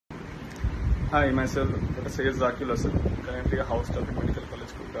Hi, myself, Dr. Syed currently a house staff in Medical College,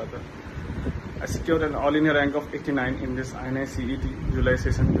 Kolkata. I secured an all-India rank of 89 in this AIIMS July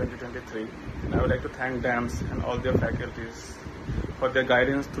session 2023. And I would like to thank DAMS and all their faculties for their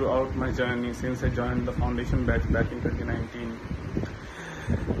guidance throughout my journey since I joined the foundation batch back in 2019.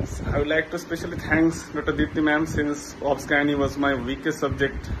 I would like to especially thank Dr. Deepti ma'am since Obs-Gynae was my weakest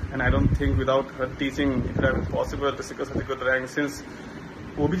subject, and I don't think without her teaching it would have been possible to secure such a good rank since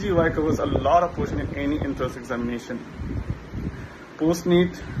OBGY covers a lot of portion in any entrance examination.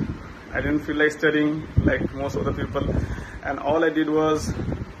 Post-NEET, I didn't feel like studying like most other people, and all I did was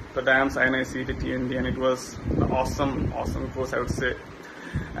the DAMS, INICET, TND, and it was an awesome course, I would say.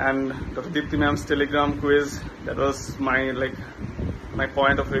 And Dr. Deepti ma'am's Telegram quiz, that was my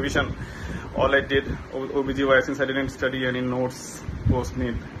point of revision. All I did OBGY since I didn't study any notes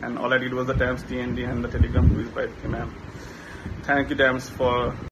post-NEET, and all I did was the DAMS, TND, and the Telegram quiz by Deepti ma'am. Thank you, DAMS, for